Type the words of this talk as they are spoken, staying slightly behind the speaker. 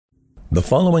The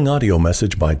following audio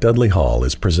message by Dudley Hall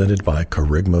is presented by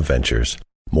Kerygma Ventures.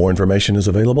 More information is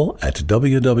available at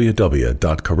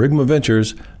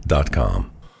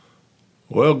www.kerygmaventures.com.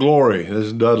 Well, glory. This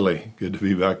is Dudley. Good to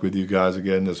be back with you guys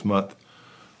again this month.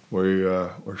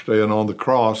 We're staying on the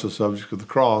cross, the subject of the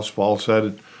cross. Paul said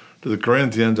it to the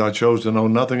Corinthians, I chose to know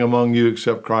nothing among you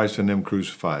except Christ and Him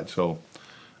crucified. So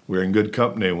we're in good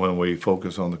company when we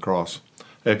focus on the cross.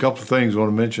 Hey, a couple of things I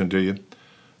want to mention to you.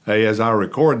 Hey, as I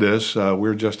record this,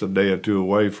 we're just a day or two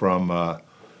away from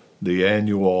the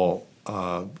annual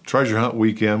treasure hunt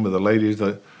weekend with the ladies.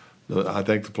 I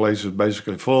think the place is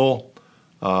basically full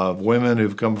of women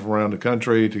who've come from around the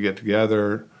country to get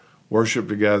together, worship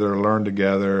together, learn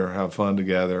together, have fun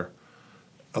together,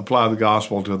 apply the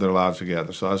gospel to their lives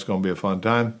together. So that's going to be a fun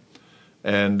time.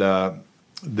 And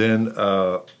then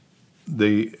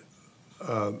the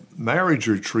marriage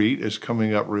retreat is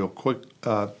coming up real quick.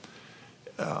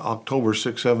 October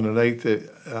 6th, 7th, and 8th.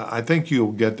 I think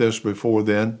you'll get this before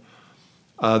then.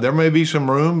 There may be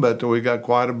some room, but we got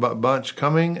quite a bunch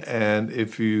coming, and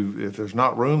if there's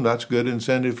not room, that's good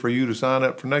incentive for you to sign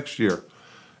up for next year.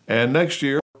 And next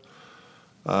year,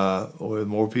 with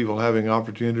more people having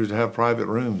opportunities to have private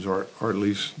rooms, or at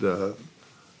least,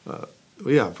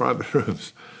 private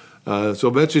rooms. So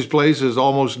Betsy's Place is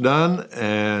almost done,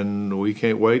 and we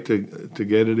can't wait to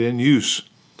get it in use.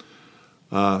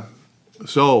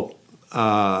 So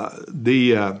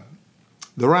the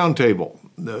round table,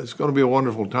 it's going to be a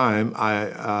wonderful time.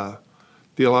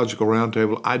 Theological round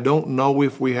table. I don't know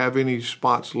if we have any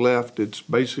spots left. It's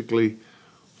basically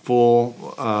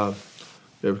full.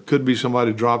 There could be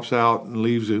somebody drops out and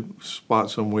leaves a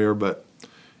spot somewhere, but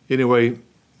anyway,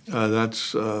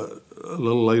 that's a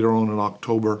little later on in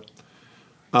October.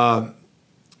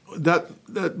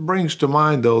 That brings to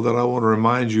mind, though, that I want to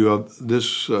remind you of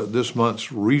this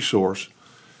month's resource.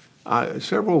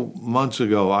 Several months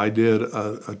ago, I did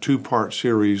a two-part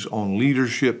series on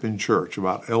leadership in church,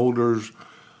 about elders,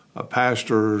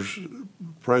 pastors,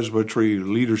 presbytery,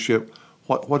 leadership.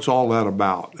 What's all that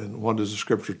about, and what does the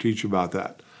Scripture teach about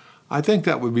that? I think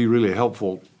that would be really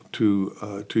helpful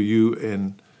to you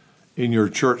in your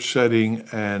church setting,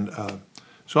 and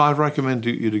so I'd recommend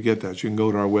to you to get that. You can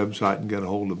go to our website and get a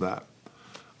hold of that.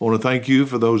 I want to thank you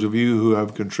for those of you who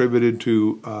have contributed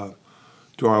to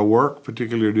our work,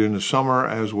 particularly during the summer,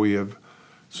 as we have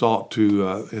sought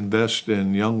to invest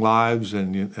in young lives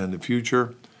and the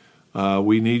future.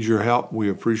 We need your help. We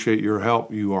appreciate your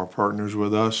help. You are partners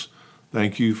with us.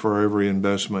 Thank you for every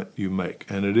investment you make,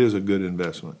 and it is a good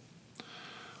investment.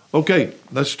 Okay,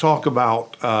 let's talk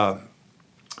about the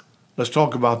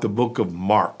book of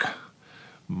Mark.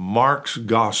 Mark's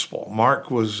gospel.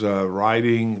 Mark was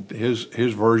writing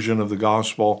his version of the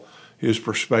gospel, his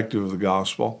perspective of the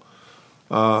gospel.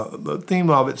 The theme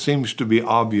of it seems to be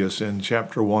obvious in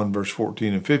chapter 1, verse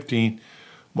 14 and 15.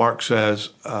 Mark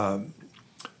says,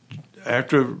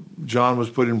 after John was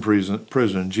put in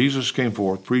prison, Jesus came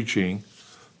forth preaching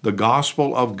the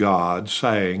gospel of God,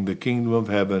 saying, the kingdom of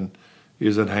heaven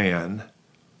is at hand.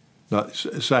 Not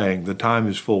saying, the time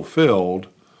is fulfilled,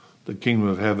 the kingdom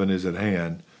of heaven is at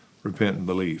hand, repent and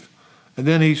believe. And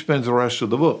then he spends the rest of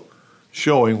the book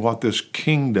showing what this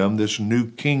kingdom, this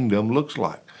new kingdom, looks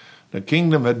like. The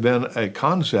kingdom had been a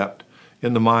concept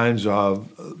in the minds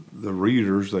of the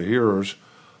readers, the hearers,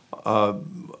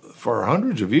 for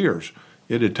hundreds of years.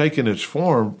 It had taken its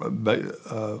form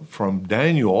from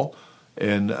Daniel,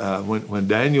 and when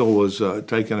Daniel was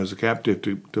taken as a captive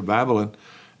to Babylon,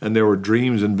 and there were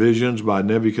dreams and visions by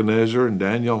Nebuchadnezzar, and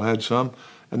Daniel had some,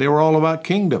 and they were all about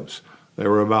kingdoms. They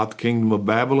were about the kingdom of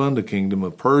Babylon, the kingdom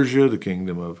of Persia, the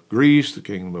kingdom of Greece, the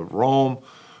kingdom of Rome.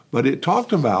 But it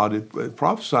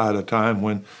prophesied a time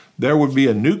when there would be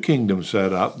a new kingdom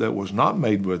set up that was not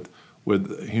made with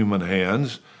human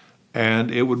hands, and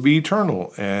it would be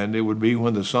eternal. And it would be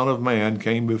when the Son of Man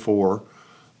came before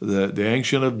the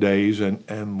Ancient of Days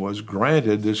and was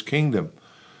granted this kingdom.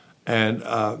 And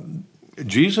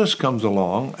Jesus comes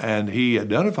along, and he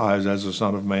identifies as the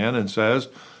Son of Man and says,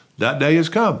 that day has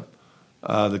come.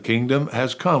 The kingdom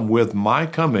has come with my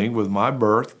coming, with my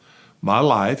birth, my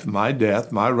life, my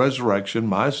death, my resurrection,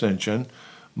 my ascension,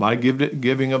 my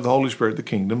giving of the Holy Spirit. The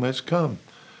kingdom has come.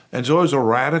 And so it's a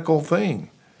radical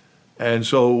thing. And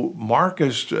so Mark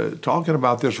is talking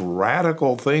about this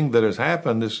radical thing that has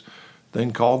happened, this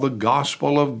thing called the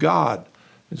gospel of God.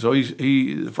 And so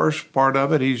the first part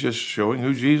of it, he's just showing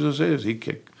who Jesus is. He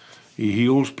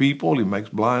heals people. He makes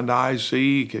blind eyes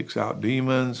see. He kicks out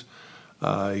demons.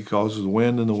 He causes the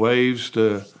wind and the waves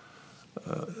to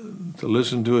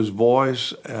listen to his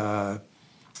voice.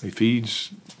 He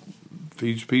feeds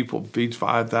people, feeds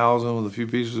 5,000 with a few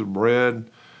pieces of bread.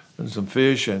 and some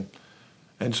fish.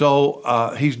 And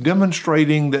so he's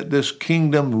demonstrating that this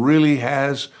kingdom really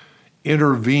has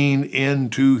intervened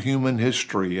into human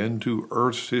history, into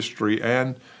Earth's history,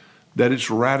 and that it's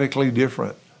radically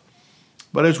different.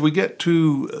 But as we get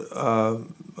to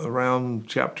around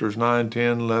chapters 9,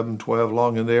 10, 11, 12,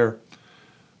 along in there,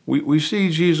 we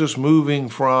see Jesus moving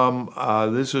from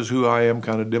this is who I am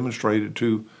kind of demonstrated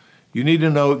to you need to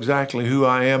know exactly who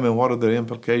I am and what are the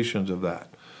implications of that.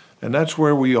 And that's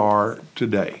where we are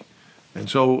today. And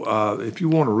so if you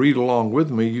want to read along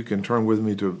with me, you can turn with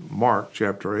me to Mark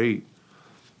chapter 8,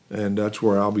 and that's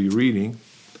where I'll be reading.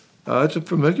 It's a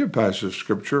familiar passage of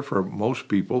Scripture for most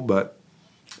people, but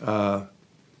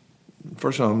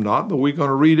for some not, but we're going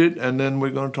to read it, and then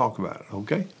we're going to talk about it,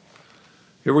 okay?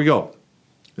 Here we go.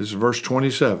 This is verse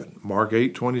 27, Mark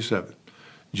 8:27.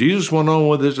 Jesus went on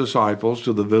with his disciples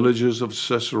to the villages of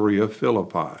Caesarea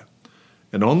Philippi.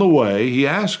 And on the way, he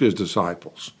asked his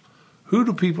disciples, "Who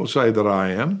do people say that I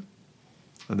am?"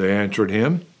 And they answered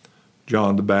him,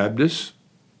 "John the Baptist."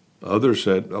 Others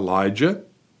said, "Elijah."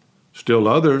 Still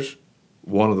others,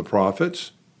 one of the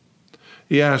prophets.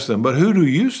 He asked them, "But who do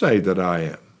you say that I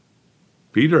am?"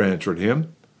 Peter answered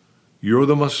him, "You're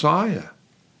the Messiah."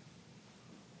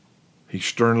 He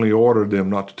sternly ordered them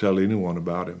not to tell anyone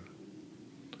about him.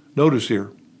 Notice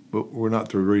here, but we're not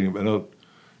through reading, but note,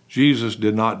 Jesus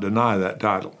did not deny that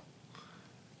title.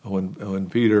 When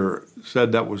Peter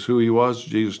said that was who he was,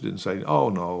 Jesus didn't say, "Oh,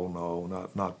 no,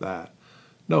 not that."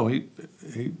 No, he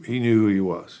knew who he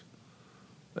was.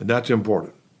 And that's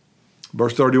important.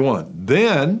 Verse 31,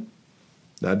 then,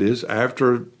 that is,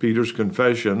 after Peter's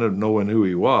confession of knowing who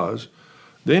he was,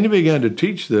 then he began to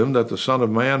teach them that the Son of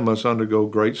Man must undergo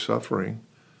great suffering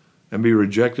and be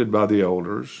rejected by the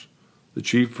elders, the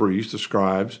chief priests, the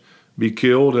scribes, be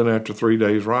killed, and after 3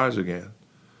 days rise again.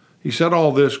 He said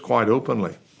all this quite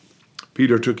openly.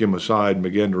 Peter took him aside and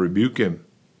began to rebuke him.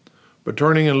 But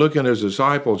turning and looking at his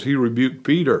disciples, he rebuked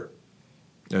Peter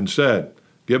and said,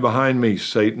 "Get behind me,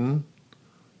 Satan,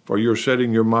 for you're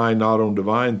setting your mind not on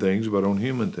divine things, but on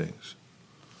human things."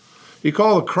 He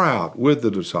called the crowd with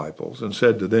the disciples and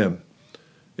said to them,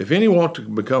 "If any want to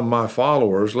become my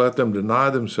followers, let them deny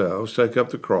themselves, take up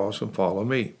the cross, and follow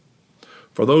me.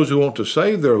 For those who want to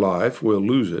save their life will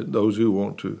lose it. Those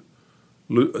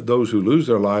who lose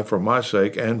their life for my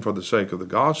sake and for the sake of the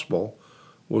gospel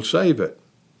will save it.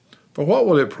 For what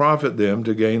will it profit them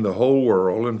to gain the whole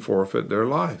world and forfeit their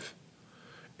life?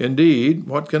 Indeed,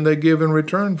 what can they give in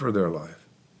return for their life?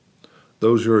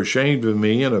 Those who are ashamed of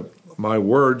me and of my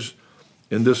words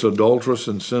in this adulterous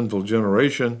and sinful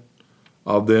generation,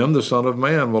 of them the Son of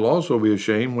Man will also be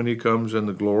ashamed when he comes in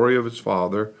the glory of his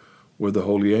Father with the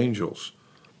holy angels."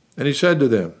 And he said to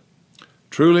them,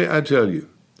 "Truly I tell you,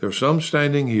 there are some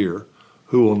standing here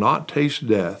who will not taste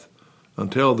death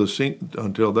until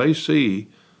they see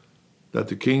that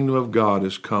the kingdom of God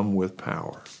has come with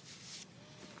power."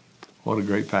 What a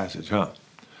great passage, huh?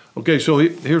 Okay, so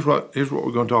here's what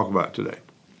we're going to talk about today.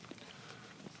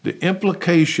 The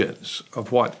implications of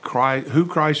who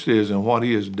Christ is and what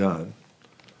he has done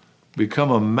become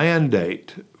a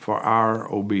mandate for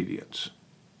our obedience.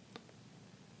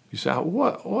 You say,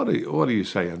 what are you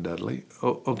saying, Dudley?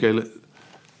 Okay,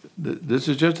 this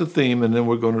is just a theme, and then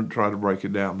we're going to try to break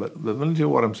it down. But let me tell you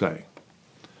what I'm saying.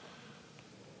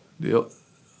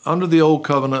 Under the old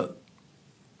covenant,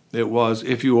 it was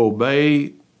if you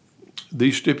obey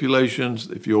these stipulations,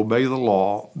 if you obey the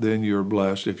law, then you're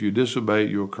blessed. If you disobey,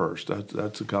 you're cursed.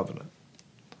 That's the covenant.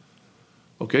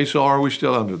 Okay, so are we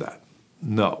still under that?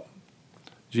 No.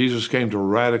 Jesus came to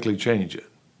radically change it.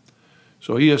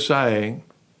 So he is saying,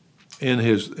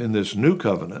 in this new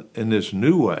covenant, in this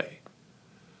new way,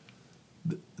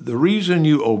 the reason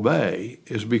you obey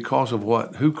is because of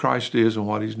who Christ is and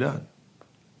what he's done.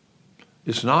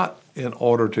 It's not in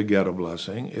order to get a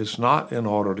blessing. It's not in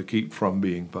order to keep from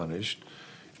being punished.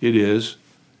 It is,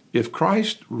 if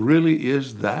Christ really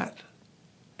is that,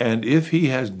 and if he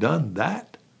has done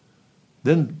that,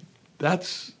 then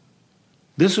this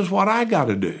is what I got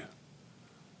to do.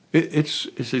 It's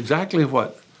exactly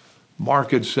what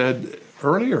Mark had said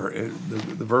earlier,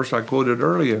 the verse I quoted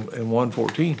earlier in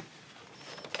 1:14.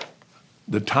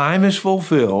 The time is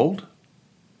fulfilled.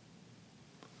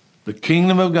 The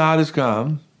kingdom of God has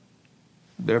come.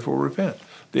 Therefore repent.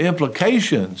 The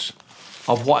implications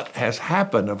of what has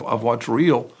happened, of what's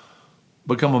real,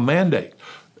 become a mandate.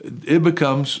 It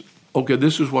becomes, okay,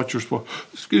 this is what you're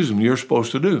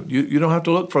supposed to do. You don't have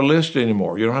to look for lists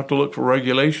anymore. You don't have to look for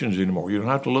regulations anymore. You don't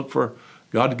have to look for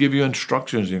God to give you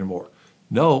instructions anymore.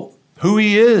 No, who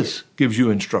he is gives you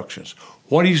instructions.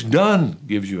 What he's done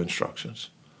gives you instructions.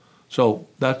 So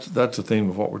that's the theme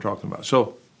of what we're talking about.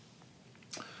 So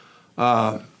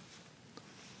Here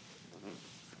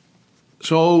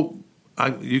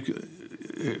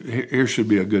should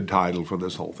be a good title for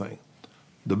this whole thing.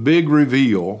 The Big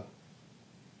Reveal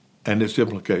and its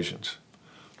implications.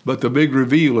 But the big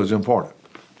reveal is important.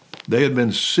 They had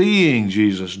been seeing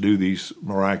Jesus do these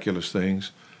miraculous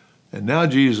things, and now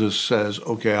Jesus says,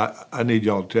 okay, I need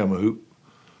y'all to tell me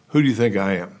who do you think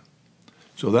I am?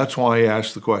 So that's why he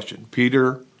asked the question.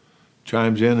 Peter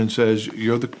chimes in and says,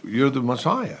 you're the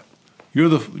Messiah. You're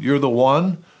the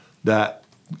one that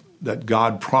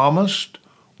God promised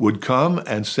would come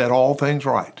and set all things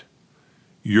right.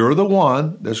 You're the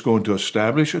one that's going to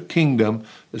establish a kingdom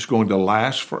that's going to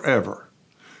last forever.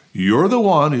 You're the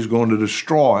one who's going to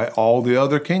destroy all the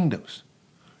other kingdoms.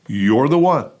 You're the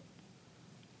one.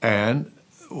 And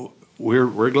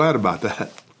we're glad about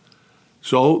that.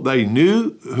 So they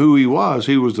knew who he was.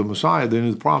 He was the Messiah. They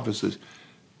knew the prophecies.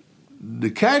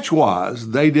 The catch was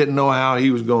they didn't know how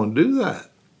he was going to do that.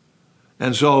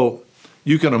 And so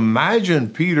you can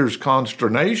imagine Peter's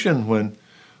consternation when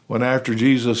after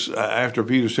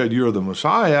Peter said, you're the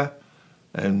Messiah,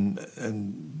 and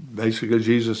basically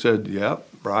Jesus said, yep,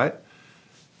 right.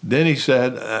 Then he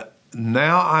said,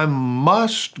 now I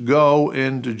must go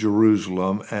into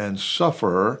Jerusalem and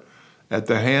suffer at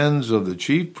the hands of the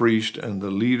chief priest and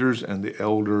the leaders and the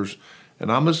elders, and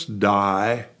I must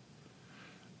die.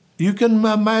 You can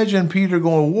imagine Peter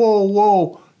going,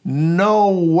 whoa, no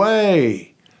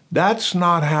way. That's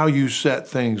not how you set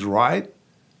things right.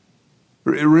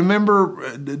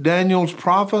 Remember Daniel's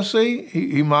prophecy?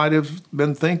 He might have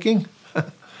been thinking.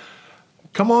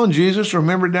 Come on, Jesus,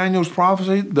 remember Daniel's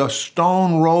prophecy? The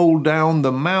stone rolled down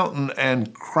the mountain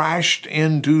and crashed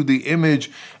into the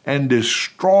image and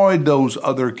destroyed those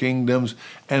other kingdoms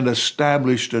and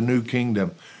established a new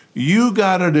kingdom. You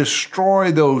got to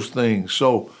destroy those things.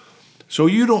 So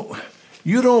you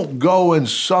don't go and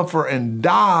suffer and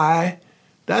die.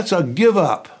 That's a give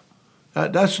up.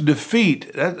 That's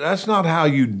defeat. That's not how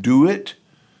you do it.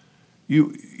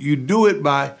 You do it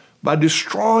by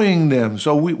destroying them.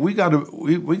 So we got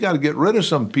to get rid of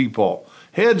some people.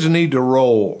 Heads need to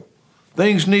roll.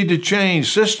 Things need to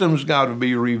change. Systems got to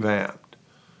be revamped.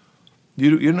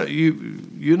 You're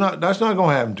not. That's not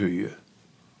going to happen to you.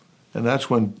 And that's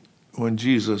when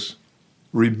Jesus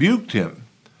rebuked him,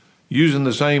 using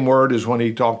the same word as when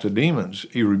he talked to demons.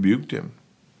 He rebuked him.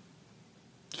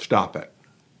 Stop it.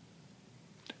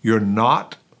 You're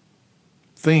not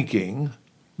thinking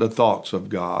the thoughts of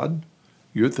God.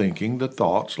 You're thinking the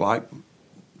thoughts like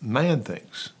man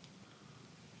thinks.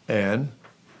 And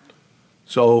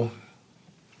so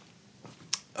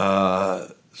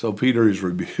Peter is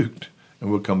rebuked, and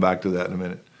we'll come back to that in a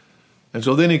minute. And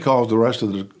so then he calls the rest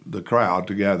of the crowd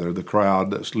together, the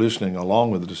crowd that's listening along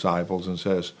with the disciples, and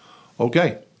says,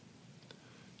 okay,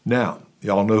 now,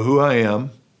 y'all know who I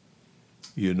am.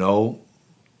 You know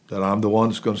that I'm the one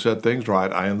that's going to set things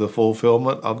right. I am the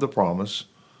fulfillment of the promise.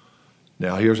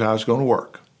 Now here's how it's going to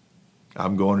work.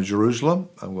 I'm going to Jerusalem.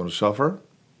 I'm going to suffer.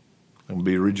 I'm going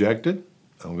to be rejected.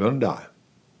 I'm going to die.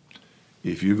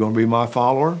 If you're going to be my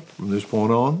follower from this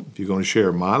point on, if you're going to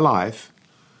share my life,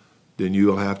 then you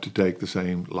will have to take the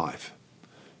same life.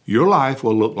 Your life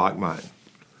will look like mine.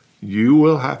 You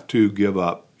will have to give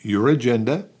up your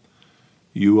agenda.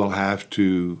 You will have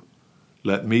to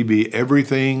let me be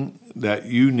everything that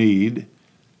you need,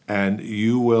 and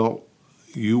you will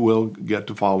get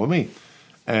to follow me.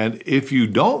 And if you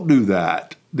don't do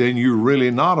that, then you're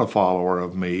really not a follower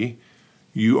of me.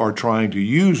 You are trying to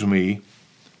use me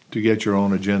to get your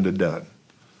own agenda done.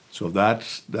 So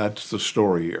that's the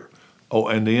story here. Oh,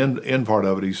 and the end part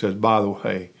of it, he says, by the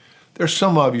way, there's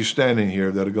some of you standing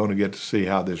here that are going to get to see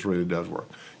how this really does work.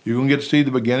 You're going to get to see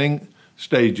the beginning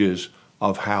stages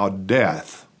of how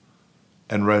death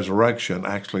and resurrection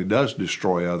actually does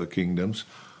destroy other kingdoms,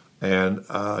 and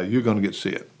you're going to get to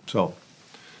see it. So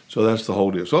that's the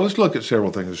whole deal. So let's look at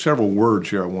several things. There's several words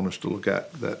here I want us to look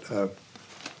at that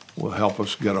will help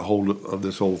us get a hold of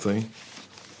this whole thing.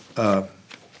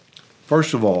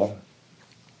 First of all,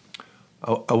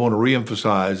 I want to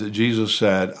reemphasize that Jesus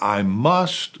said, I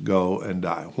must go and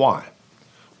die. Why?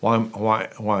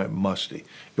 Why must he?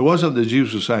 It wasn't that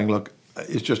Jesus was saying, look,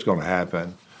 it's just going to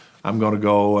happen. I'm going to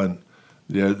go, and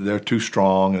they're too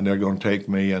strong, and they're going to take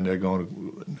me, and they're going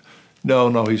to...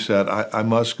 No, he said, I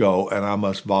must go, and I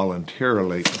must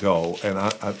voluntarily go, and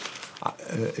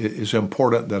it's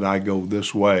important that I go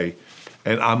this way,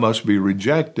 and I must be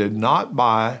rejected not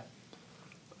by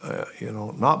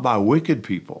wicked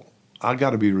people. I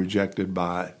got to be rejected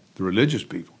by the religious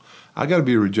people. I got to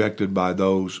be rejected by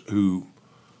those who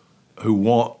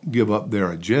won't give up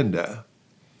their agenda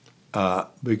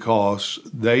because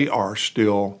they are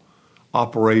still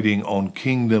operating on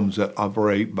kingdoms that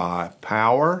operate by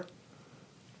power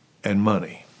and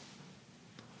money.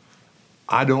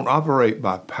 I don't operate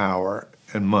by power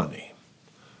and money.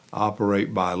 I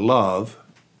operate by love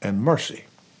and mercy.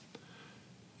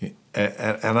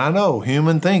 And I know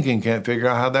human thinking can't figure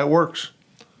out how that works,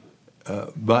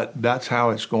 but that's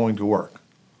how it's going to work.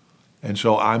 And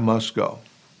so I must go,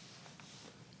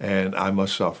 and I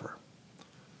must suffer.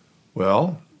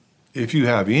 Well, if you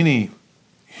have any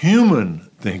human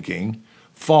thinking,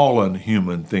 fallen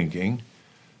human thinking,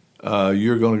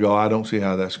 you're going to go, I don't see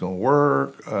how that's going to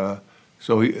work.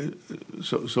 So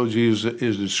Jesus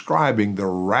is describing the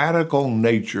radical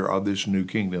nature of this new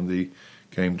kingdom that he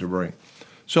came to bring.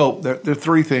 So there are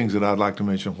three things that I'd like to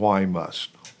mention why he must.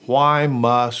 Why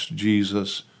must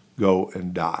Jesus go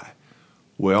and die?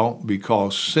 Well,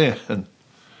 because sin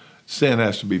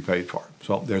has to be paid for.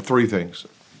 So there are three things.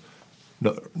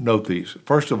 Note these.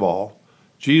 First of all,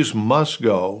 Jesus must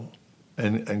go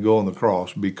and go on the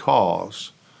cross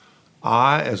because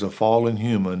I, as a fallen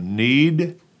human,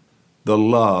 need the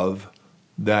love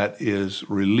that is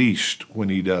released when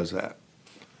he does that.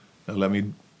 Now let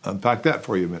me unpack that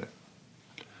for you a minute.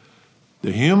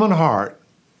 The human heart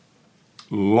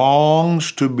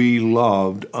longs to be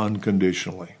loved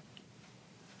unconditionally.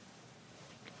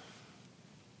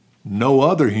 No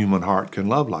other human heart can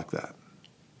love like that.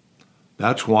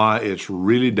 That's why it's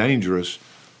really dangerous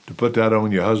to put that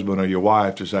on your husband or your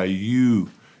wife to say, you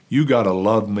got to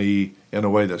love me in a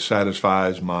way that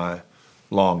satisfies my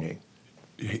longing.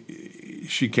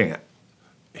 She can't.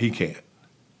 He can't.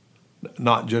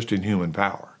 Not just in human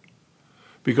power.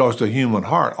 Because the human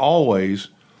heart always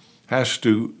has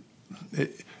to,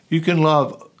 you can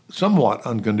love somewhat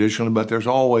unconditionally, but there's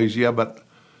always, but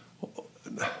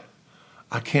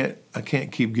I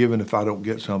can't keep giving if I don't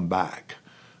get some back.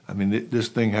 I mean, this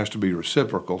thing has to be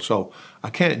reciprocal. So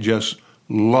I can't just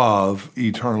love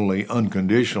eternally,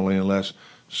 unconditionally, unless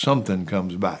something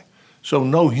comes back. So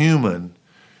no human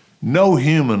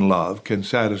love can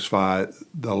satisfy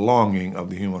the longing of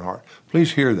the human heart.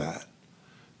 Please hear that.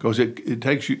 Because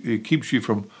it keeps you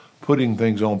from putting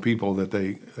things on people that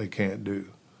they can't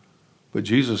do. But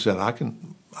Jesus said, I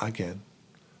can.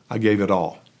 I gave it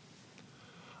all.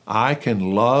 I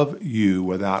can love you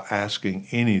without asking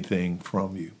anything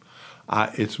from you.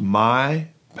 It's my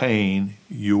pain,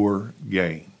 your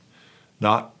gain.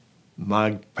 Not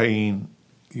my pain,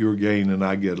 your gain, and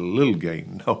I get a little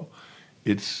gain. No,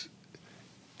 it's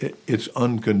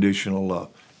unconditional love.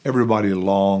 Everybody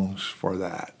longs for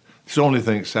that. It's the only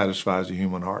thing that satisfies the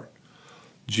human heart.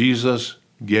 Jesus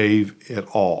gave it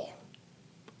all.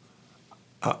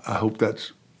 I hope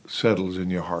that settles in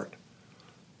your heart.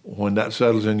 When that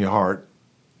settles in your heart,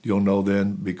 you'll know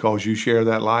then, because you share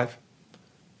that life,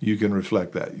 you can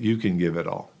reflect that. You can give it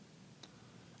all.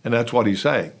 And that's what he's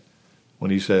saying when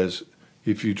he says,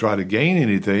 if you try to gain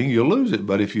anything, you'll lose it.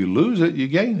 But if you lose it, you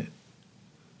gain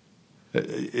it.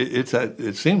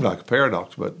 It seems like a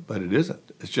paradox, but it isn't.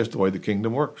 It's just the way the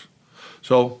kingdom works.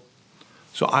 So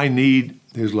I need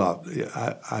his love.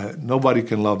 Nobody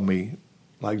can love me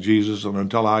like Jesus, and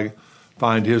until I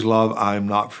find his love, I am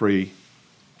not free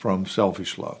from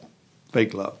selfish love,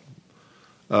 fake love.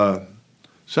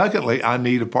 Secondly, I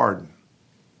need a pardon.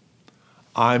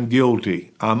 I'm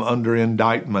guilty. I'm under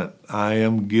indictment. I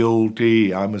am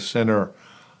guilty. I'm a sinner.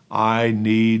 I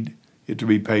need it to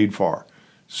be paid for.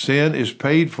 Sin is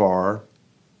paid for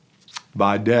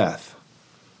by death.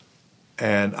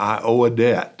 And I owe a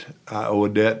debt. I owe a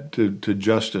debt to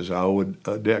justice. I owe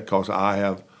a debt because I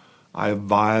have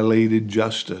violated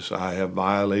justice. I have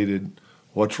violated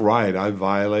what's right. I've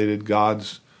violated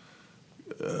God's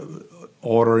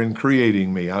order in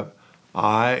creating me.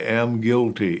 I am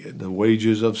guilty. The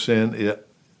wages of sin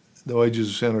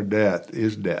are death,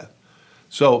 is death.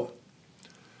 So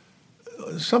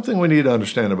something we need to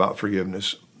understand about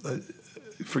forgiveness.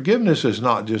 Forgiveness is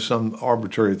not just some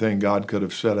arbitrary thing God could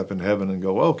have set up in heaven and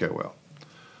go, okay, well,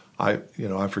 I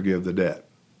forgive the debt.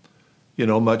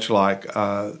 Much like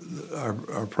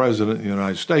our president of the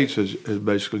United States has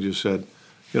basically just said,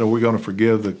 we're going to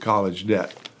forgive the college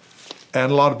debt.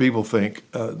 And a lot of people think,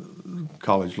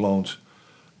 college loans,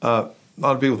 a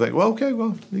lot of people think, well, okay,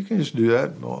 well, you can just do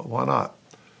that. Why not?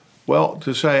 Well,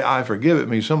 to say I forgive it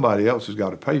means somebody else has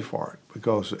got to pay for it,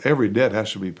 because every debt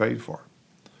has to be paid for.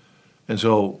 And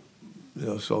so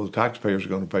the taxpayers are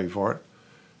going to pay for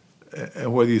it.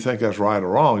 And whether you think that's right or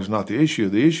wrong is not the issue.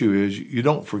 The issue is you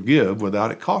don't forgive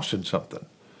without it costing something.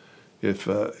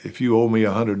 If you owe me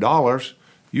 $100,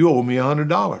 you owe me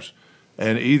 $100.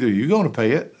 And either you're going to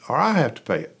pay it or I have to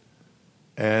pay it.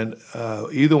 And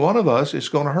either one of us, it's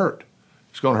going to hurt.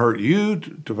 It's going to hurt you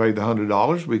to pay the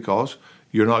 $100 because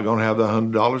you're not going to have the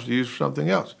 $100 to use for something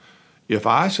else. If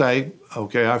I say,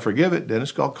 okay, I forgive it, then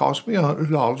it's going to cost me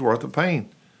 $100 worth of pain.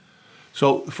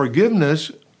 So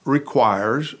forgiveness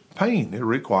requires pain. It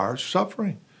requires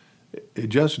suffering. It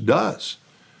just does.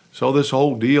 So this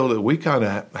whole deal that we kind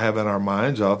of have in our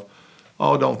minds of,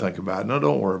 oh, don't think about it. No,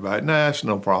 don't worry about it. Nah, it's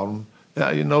no problem.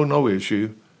 No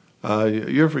issue.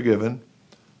 You're forgiven.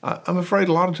 I'm afraid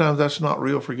a lot of times that's not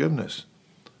real forgiveness,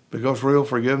 because real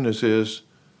forgiveness is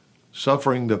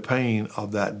suffering the pain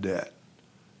of that debt.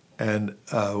 And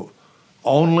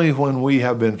only when we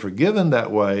have been forgiven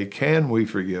that way can we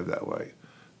forgive that way.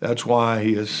 That's why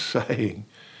he is saying,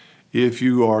 if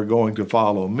you are going to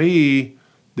follow me,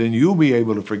 then you'll be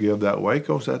able to forgive that way,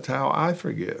 because that's how I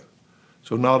forgive.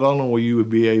 So not only will you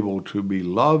be able to be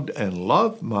loved and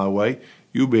love my way,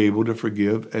 you'll be able to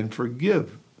forgive and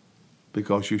forgive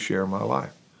because you share my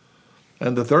life.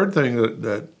 And the third thing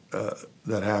that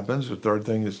happens, the third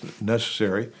thing that's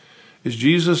necessary, is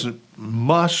Jesus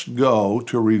must go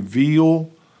to reveal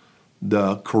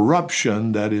the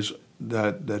corruption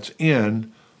that's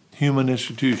in human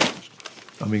institutions.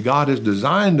 I mean, God has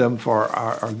designed them for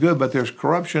our good, but there's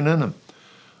corruption in them.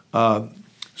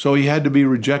 So he had to be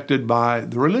rejected by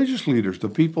the religious leaders, the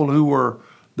people who were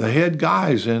the head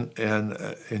guys in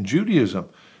Judaism.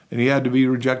 And he had to be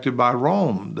rejected by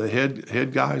Rome, the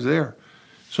head guys there.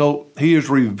 So he is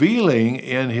revealing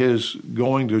in his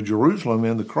going to Jerusalem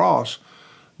in the cross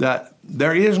that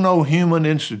there is no human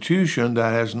institution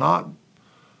that has not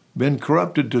been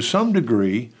corrupted to some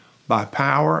degree by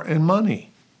power and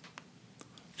money.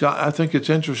 So I think it's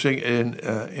interesting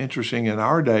in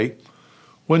our day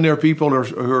when there are people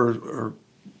who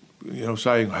are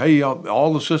saying, hey,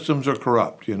 all the systems are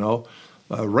corrupt,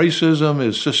 racism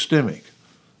is systemic.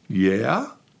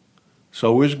 Yeah,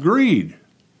 so is greed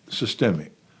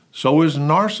systemic. So is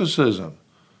narcissism.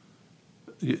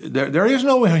 There is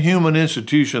no human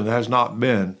institution that has not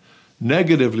been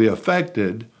negatively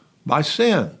affected by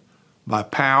sin, by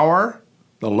power,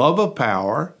 the love of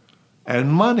power,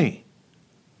 and money.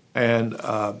 And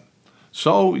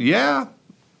so you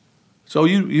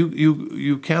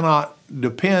cannot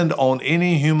depend on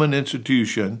any human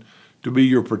institution to be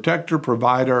your protector,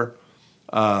 provider,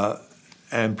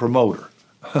 and promoter.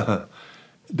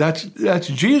 That's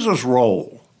Jesus'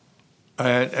 role.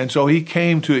 And so he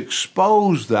came to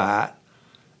expose that,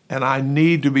 and I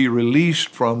need to be released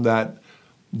from that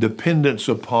dependence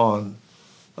upon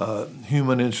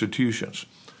human institutions.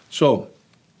 So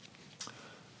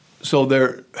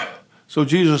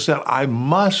Jesus said, I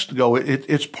must go.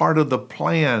 It's part of the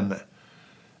plan.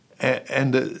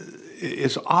 And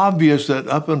it's obvious that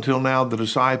up until now, the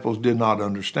disciples did not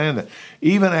understand that.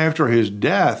 Even after his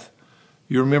death,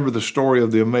 you remember the story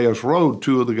of the Emmaus Road.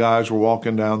 Two of the guys were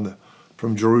walking down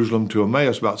from Jerusalem to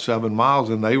Emmaus, about 7 miles,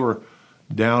 and they were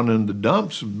down in the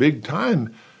dumps big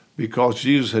time because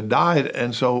Jesus had died.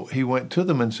 And so he went to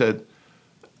them and said,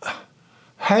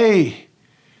 hey,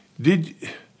 did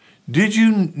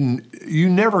you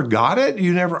never got it?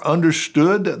 You never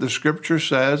understood that the scripture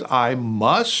says, I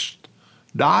must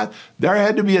die? There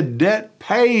had to be a debt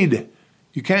paid.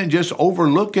 You can't just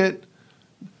overlook it.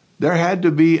 There had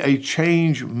to be a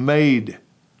change made.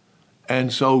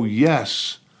 And so,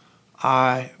 yes,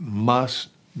 I must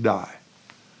die.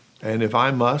 And if I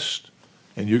must,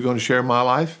 and you're going to share my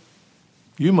life,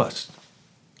 you must.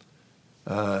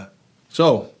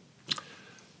 So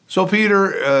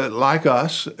Peter, like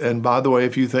us, and by the way,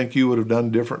 if you think you would have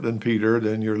done different than Peter,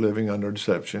 then you're living under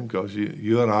deception, because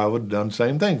you and I would have done the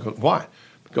same thing. Why?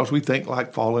 Because we think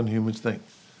like fallen humans think.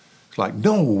 It's like,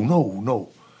 no,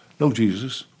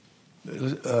 Jesus.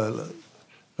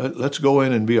 Let's go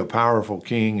in and be a powerful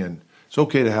king, and it's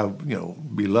okay to have,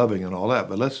 be loving and all that,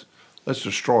 but let's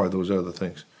destroy those other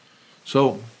things.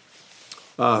 So,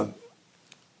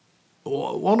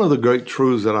 one of the great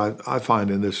truths that I find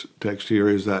in this text here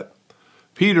is that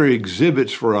Peter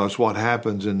exhibits for us what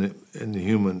happens in the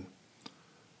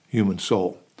human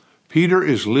soul. Peter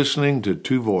is listening to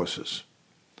two voices.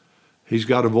 He's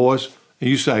got a voice, and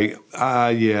you say,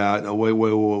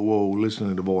 whoa,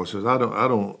 listening to voices. I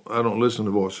don't listen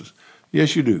to voices.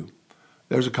 Yes, you do.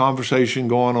 There's a conversation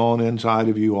going on inside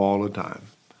of you all the time.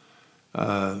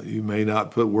 You may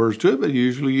not put words to it, but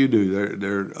usually you do.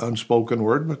 They're unspoken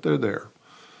word, but they're there.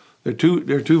 There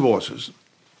are two voices.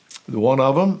 The one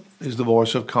of them is the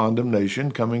voice of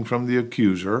condemnation coming from the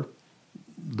accuser,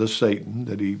 the Satan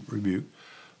that he rebuked.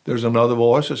 There's another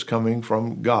voice that's coming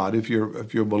from God. If you're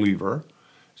a believer,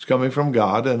 it's coming from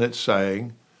God, and it's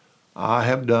saying, I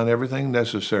have done everything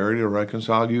necessary to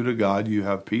reconcile you to God. You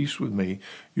have peace with me.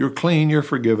 You're clean. You're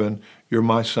forgiven. You're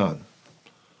my son.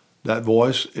 that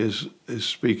voice is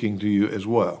speaking to you as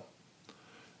well.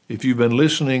 If you've been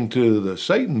listening to the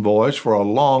Satan voice for a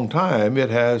long time,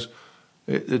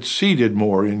 it's seated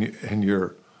more in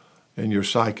your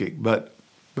psychic, but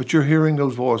you're hearing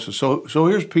those voices. So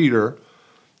here's Peter,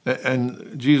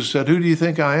 and Jesus said, "Who do you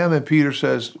think I am?" And Peter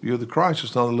says, "You're the Christ, the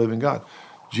Son of the living God."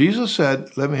 Jesus said,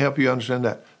 let me help you understand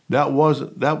that. That was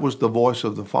the voice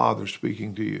of the Father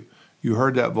speaking to you. You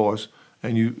heard that voice,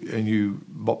 and you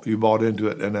bought into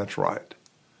it, and that's right.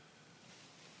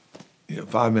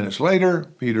 5 minutes later,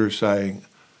 Peter is saying,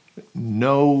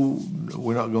 "No,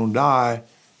 we're not going to die."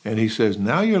 And he says,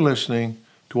 "Now you're listening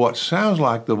to what sounds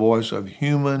like the voice of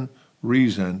human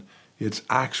reason. It's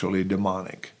actually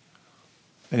demonic."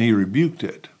 And he rebuked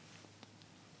it.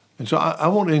 And so I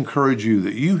want to encourage you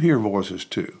that you hear voices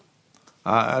too.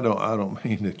 I don't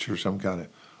mean that you're some kind of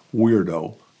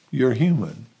weirdo. You're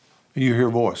human, and you hear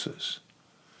voices.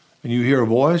 And you hear a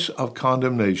voice of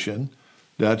condemnation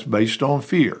that's based on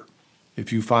fear.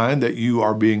 If you find that you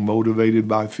are being motivated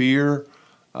by fear,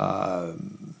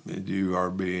 you are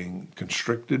being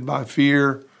constricted by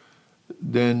fear,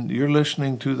 then you're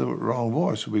listening to the wrong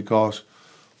voice, because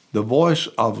the voice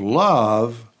of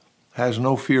love has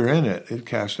no fear in it. It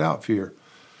casts out fear.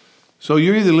 So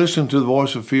you're either listening to the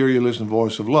voice of fear, or you're listening to the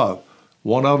voice of love.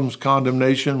 One of them's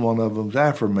condemnation, one of them's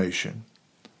affirmation.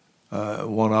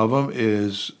 One of them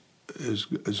is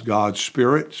God's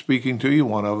Spirit speaking to you.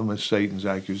 One of them is Satan's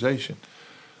accusation.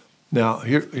 Now,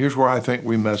 here's where I think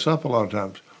we mess up a lot of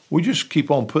times. We just keep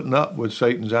on putting up with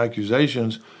Satan's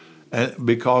accusations, and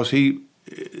because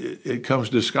it comes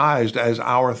disguised as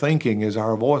our thinking, as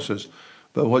our voices.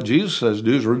 But what Jesus says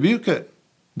do is rebuke it.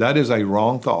 That is a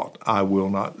wrong thought. I will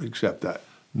not accept that.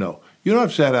 No. You don't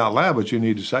have to say it out loud, but you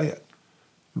need to say it.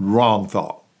 Wrong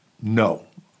thought. No,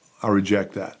 I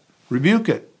reject that. Rebuke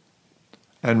it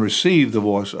and receive the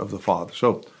voice of the Father.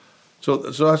 So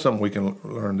that's something we can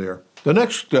learn there. The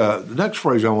next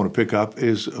phrase I want to pick up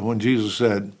is when Jesus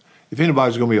said, if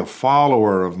anybody's going to be a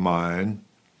follower of mine,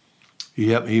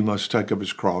 he must take up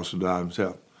his cross and die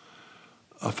himself.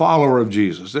 A follower of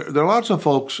Jesus. There are lots of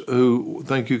folks who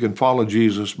think you can follow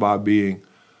Jesus by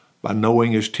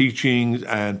knowing his teachings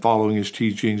and following his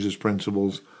teachings, his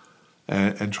principles,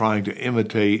 and trying to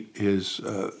imitate his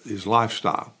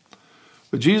lifestyle.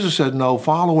 But Jesus said, no,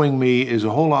 following me is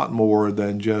a whole lot more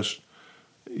than just,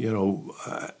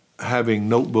 having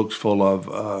notebooks full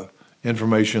of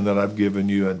information that I've given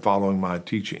you and following my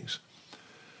teachings.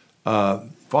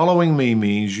 Following me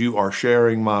means you are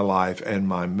sharing my life and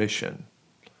my mission.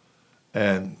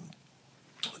 And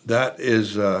that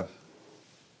is,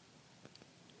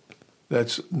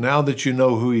 that's now that you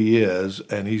know who he is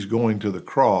and he's going to the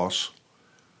cross,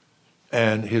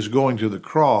 and his going to the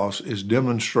cross is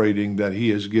demonstrating that he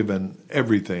has given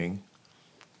everything.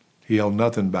 He held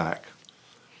nothing back.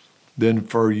 Then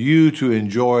for you to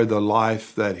enjoy the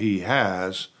life that he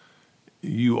has,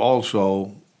 you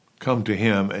also come to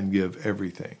him and give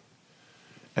everything.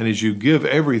 And as you give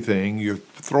everything, you're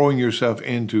throwing yourself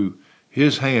into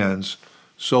his hands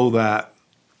so that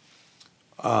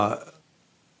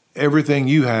everything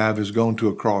you have is going to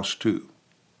a cross too.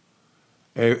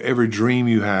 Every dream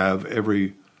you have,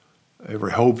 every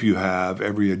hope you have,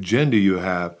 every agenda you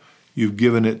have, you've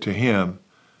given it to him,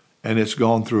 and it's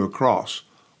gone through a cross.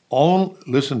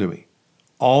 Listen to me.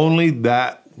 Only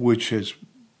that which has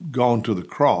gone to the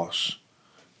cross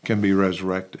can be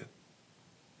resurrected.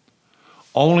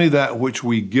 Only that which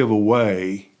we give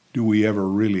away do we ever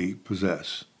really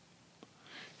possess.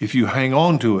 If you hang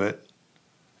on to it,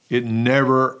 it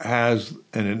never has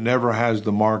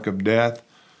the mark of death.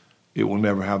 It will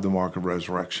never have the mark of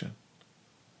resurrection.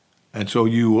 And so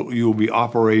you will be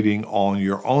operating on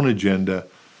your own agenda.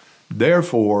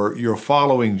 Therefore, your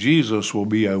following Jesus will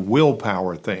be a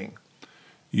willpower thing.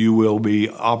 You will be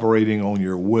operating on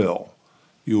your will.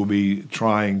 You will be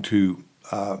trying to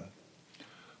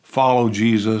follow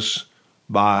Jesus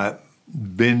by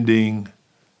bending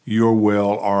your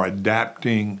will or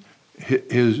adapting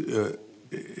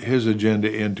his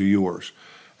agenda into yours.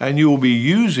 And you will be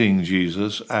using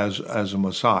Jesus as a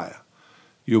Messiah.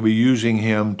 You'll be using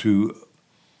him to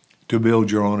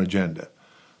build your own agenda.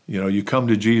 You come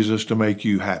to Jesus to make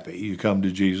you happy. You come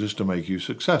to Jesus to make you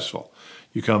successful.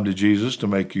 You come to Jesus to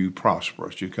make you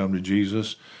prosperous. You come to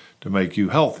Jesus to make you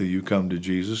healthy. You come to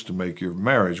Jesus to make your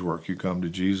marriage work. You come to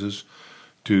Jesus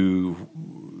to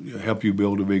help you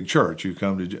build a big church. You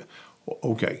come to,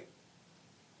 okay.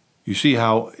 You see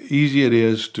how easy it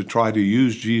is to try to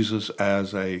use Jesus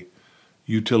as a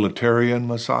utilitarian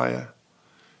Messiah?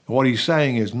 And what he's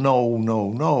saying is, no,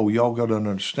 y'all got to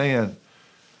understand.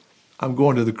 I'm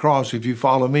going to the cross. If you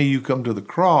follow me, you come to the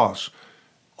cross.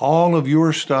 all of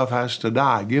your stuff has to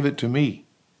die. Give it to me.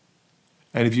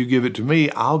 And if you give it to me,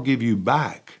 I'll give you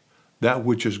back that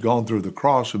which has gone through the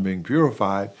cross and being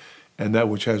purified, and that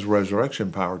which has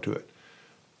resurrection power to it.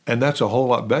 And that's a whole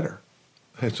lot better.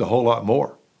 It's a whole lot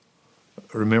more.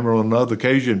 I remember on another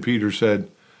occasion, Peter said,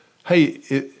 hey,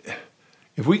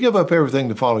 if we give up everything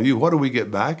to follow you, what do we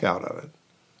get back out of it?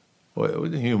 Well, it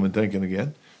was human thinking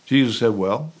again. Jesus said,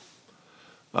 well,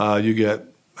 you get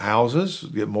houses,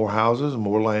 more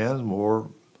lands, more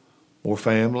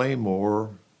family,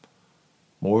 more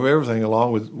of everything,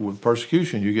 along with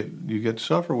persecution. You get to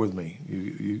suffer with me.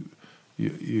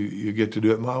 You get to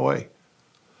do it my way.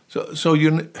 So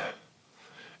you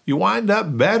wind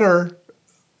up better.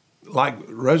 Like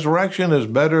resurrection is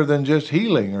better than just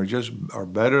healing, or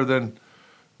better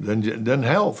than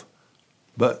health.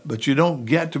 But you don't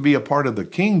get to be a part of the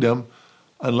kingdom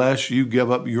unless you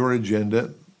give up your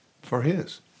agenda for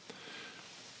his.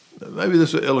 Maybe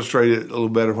this will illustrate it a little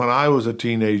better. When I was a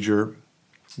teenager,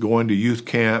 going to youth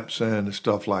camps and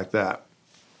stuff like that,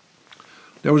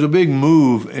 there was a big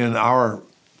move in our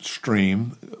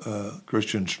stream,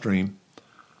 Christian stream,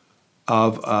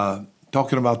 of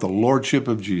talking about the lordship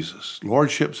of Jesus.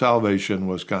 Lordship salvation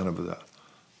was kind of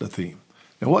the theme.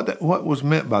 And what was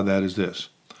meant by that is this.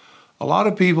 A lot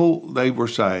of people, they were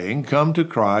saying, come to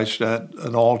Christ at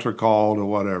an altar call or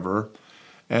whatever,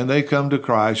 and they come to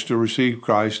Christ to receive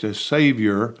Christ as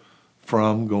Savior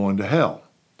from going to hell.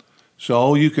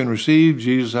 So you can receive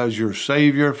Jesus as your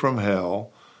Savior from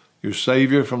hell, your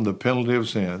Savior from the penalty of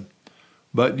sin,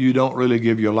 but you don't really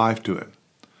give your life to him.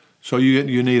 So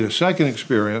you need a second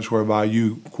experience whereby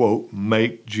you, quote,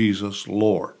 make Jesus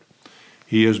Lord.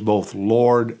 He is both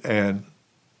Lord and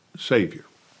Savior.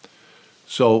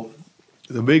 So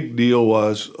the big deal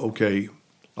was, okay,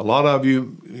 a lot of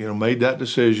you, made that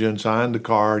decision, signed the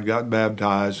card, got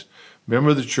baptized,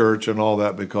 member of the church and all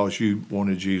that because you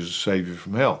wanted Jesus Savior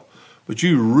from hell. But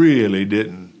you really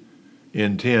didn't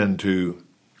intend to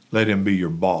let him be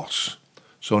your boss.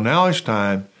 So now it's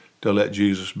time to let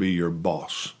Jesus be your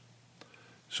boss.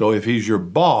 So if he's your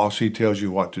boss, he tells you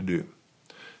what to do.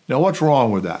 Now, what's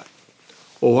wrong with that?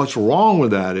 Well, what's wrong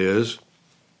with that is,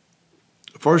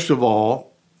 first of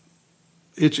all,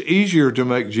 it's easier to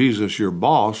make Jesus your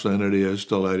boss than it is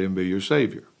to let him be your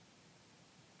Savior.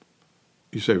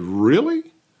 You say,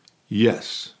 really?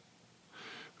 Yes.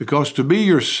 Because to be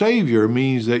your Savior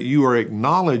means that you are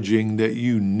acknowledging that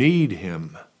you need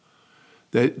him,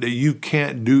 that you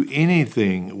can't do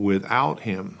anything without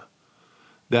him,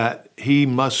 that he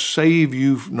must save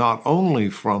you not only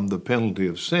from the penalty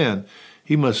of sin,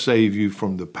 he must save you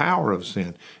from the power of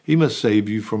sin. He must save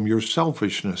you from your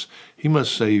selfishness. He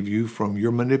must save you from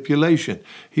your manipulation.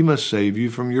 He must save you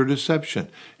from your deception.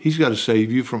 He's got to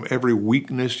save you from every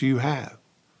weakness you have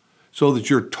so that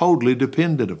you're totally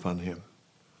dependent upon him.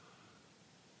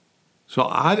 So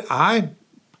I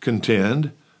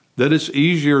contend that it's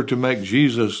easier to make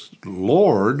Jesus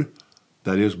Lord,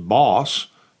 that is boss,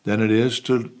 than it is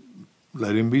to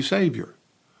let him be Savior.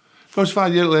 Because if I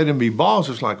let him be boss,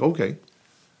 it's like, okay,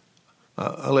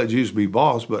 I'll let Jesus be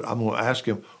boss, but I'm going to ask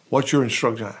him, what's your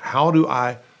instruction? How do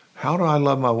I handle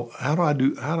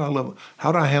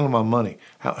my money?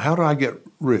 How do I get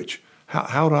rich?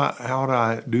 How do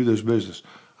I do this business?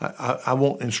 I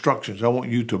want instructions. I want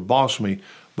you to boss me,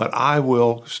 but I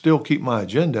will still keep my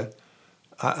agenda.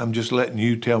 I'm just letting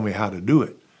you tell me how to do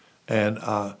it. And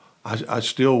I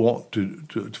still want to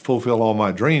fulfill all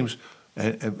my dreams,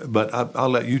 but I'll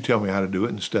let you tell me how to do it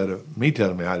instead of me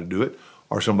telling me how to do it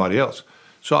or somebody else.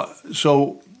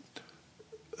 So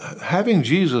having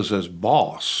Jesus as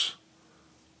boss,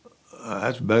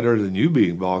 that's better than you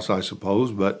being boss, I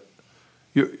suppose. But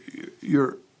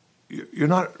you're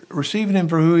not receiving him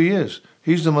for who he is.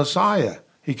 He's the Messiah.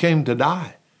 He came to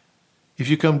die. If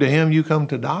you come to him, you come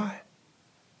to die.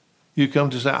 You come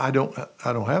to say, I don't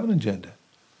have an agenda.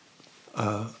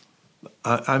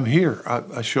 I'm here.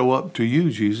 I show up to you,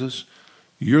 Jesus.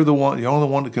 You're the only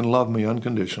one that can love me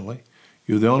unconditionally.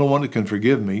 You're the only one that can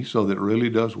forgive me so that it really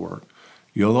does work.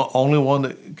 You're the only one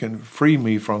that can free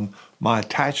me from my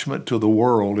attachment to the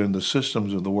world and the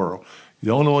systems of the world.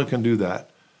 You're the only one that can do that.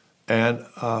 And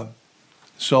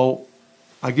so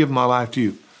I give my life to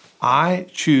you. I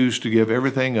choose to give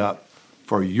everything up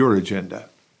for your agenda.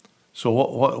 So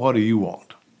what do you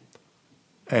want?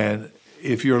 And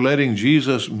if you're letting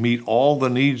Jesus meet all the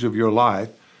needs of your life,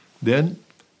 then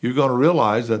you're going to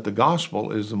realize that the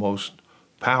gospel is the most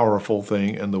powerful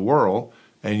thing in the world,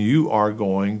 and you are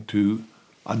going to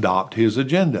adopt his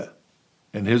agenda.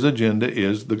 And his agenda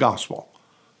is the gospel.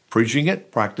 Preaching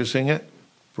it, practicing it,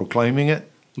 proclaiming it,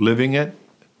 living it,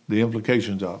 the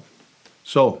implications of it.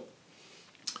 So,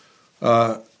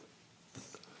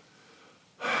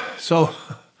 So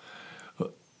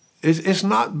it's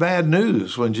not bad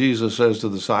news when Jesus says to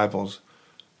the disciples,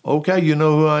 okay, you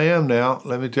know who I am now.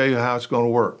 Let me tell you how it's going to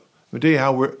work. Let me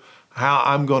tell you how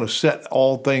I'm going to set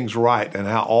all things right and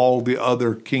how all the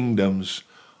other kingdoms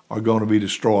are going to be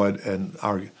destroyed, and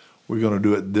we're going to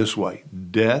do it this way.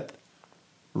 Death,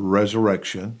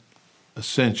 resurrection,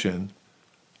 ascension,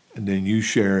 and then you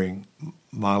sharing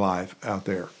my life out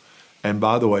there. And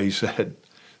by the way, he said,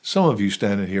 some of you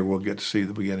standing here will get to see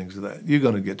the beginnings of that. You're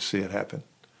going to get to see it happen.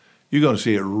 You're going to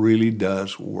see it really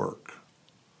does work.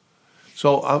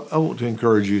 So I want to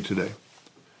encourage you today.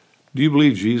 Do you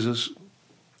believe Jesus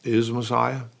is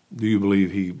Messiah? Do you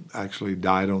believe he actually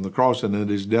died on the cross, and at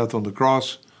his death on the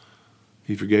cross,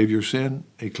 he forgave your sin?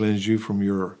 He cleansed you from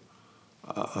your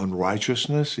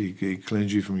unrighteousness. He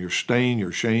cleansed you from your stain,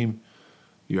 your shame,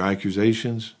 your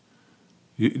accusations.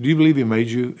 Do you believe he made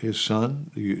you his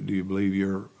son? Do you believe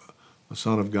you're a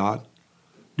son of God?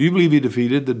 Do you believe he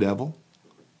defeated the devil?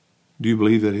 Do you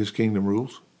believe that his kingdom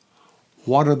rules?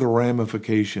 What are the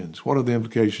ramifications? What are the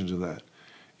implications of that?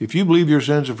 If you believe your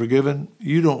sins are forgiven,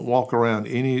 you don't walk around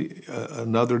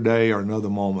another day or another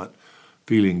moment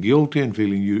feeling guilty and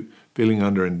feeling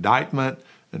under indictment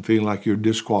and feeling like you're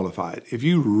disqualified. If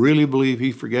you really believe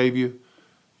he forgave you,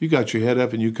 you got your head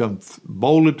up and you come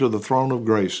boldly to the throne of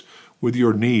grace with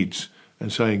your needs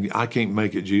and saying, I can't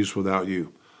make it, Jesus, without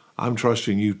you. I'm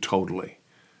trusting you totally.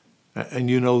 And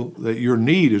you know that your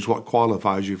need is what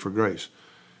qualifies you for grace.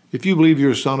 If you believe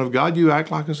you're a son of God, you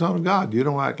act like a son of God. You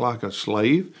don't act like a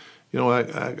slave. You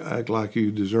don't act like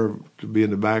you deserve to be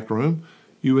in the back room.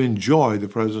 You enjoy the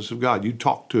presence of God. You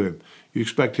talk to him. You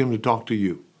expect him to talk to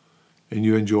you, and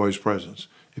you enjoy his presence.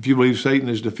 If you believe Satan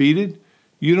is defeated,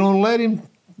 you don't let him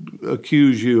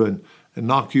accuse you and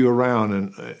knock you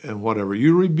around and whatever.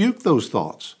 You rebuke those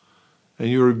thoughts, and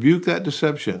you rebuke that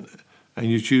deception, and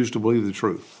you choose to believe the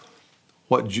truth.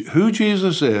 Who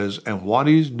Jesus is and what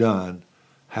he's done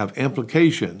have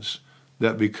implications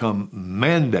that become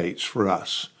mandates for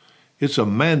us. It's a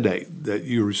mandate that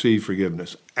you receive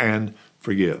forgiveness and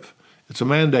forgive. It's a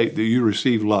mandate that you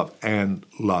receive love and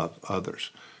love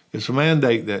others. It's a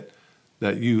mandate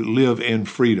that you live in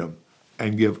freedom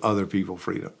and give other people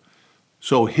freedom.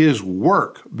 So his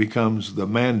work becomes the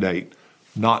mandate,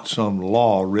 not some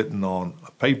law written on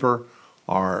a paper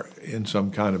or in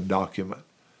some kind of document.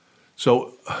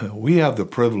 So we have the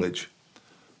privilege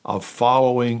of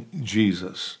following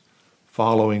Jesus,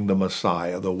 following the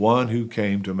Messiah, the one who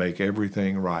came to make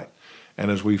everything right. And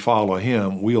as we follow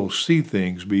him, we'll see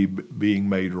things being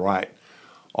made right,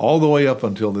 all the way up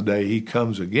until the day he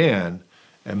comes again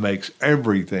and makes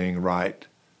everything right,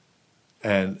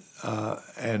 and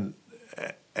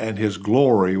his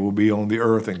glory will be on the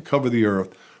earth and cover the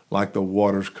earth like the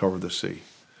waters cover the sea.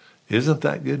 Isn't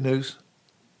that good news?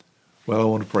 Well, I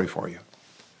want to pray for you.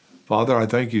 Father, I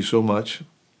thank you so much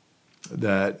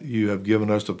that you have given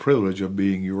us the privilege of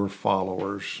being your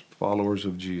followers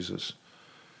of Jesus.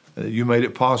 And that you made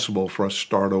it possible for us to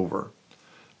start over,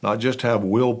 not just have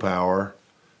willpower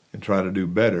and try to do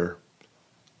better,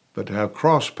 but to have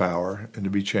cross power and to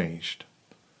be changed.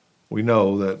 We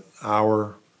know that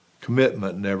our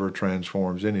commitment never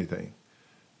transforms anything.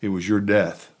 It was your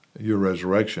death, your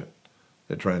resurrection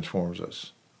that transforms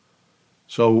us.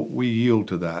 So we yield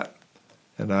to that.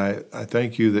 And I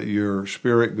thank you that your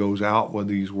Spirit goes out with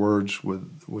these words,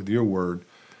 with your word,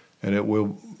 and it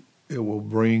will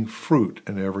bring fruit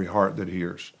in every heart that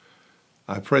hears.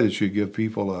 I pray that you give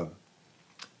people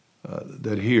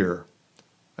that hear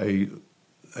a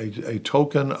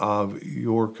token of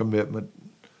your commitment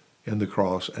in the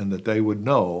cross, and that they would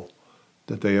know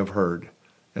that they have heard,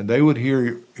 and they would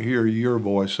hear your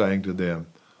voice saying to them,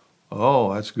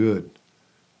 "Oh, that's good.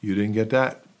 You didn't get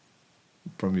that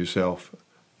from yourself.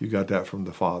 You got that from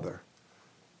the Father."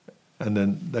 And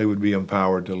then they would be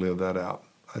empowered to live that out.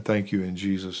 I thank you in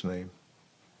Jesus' name.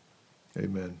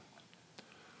 Amen.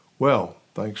 Well,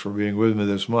 thanks for being with me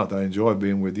this month. I enjoyed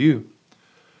being with you.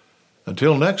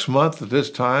 Until next month at this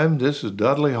time, this is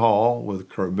Dudley Hall with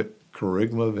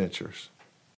Kerygma Ventures.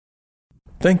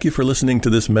 Thank you for listening to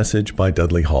this message by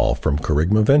Dudley Hall from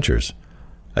Kerygma Ventures.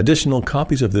 Additional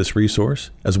copies of this resource,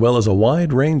 as well as a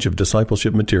wide range of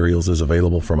discipleship materials, is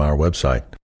available from our website.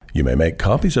 You may make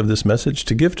copies of this message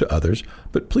to give to others,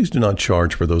 but please do not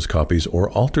charge for those copies or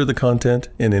alter the content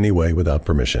in any way without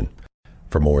permission.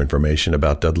 For more information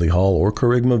about Dudley Hall or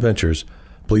Kerygma Ventures,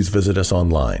 please visit us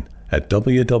online at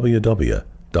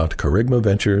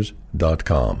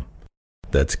www.kerygmaventures.com.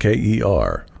 That's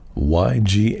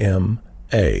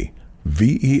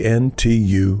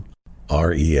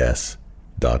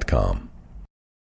KERYGMAVENTURES.com.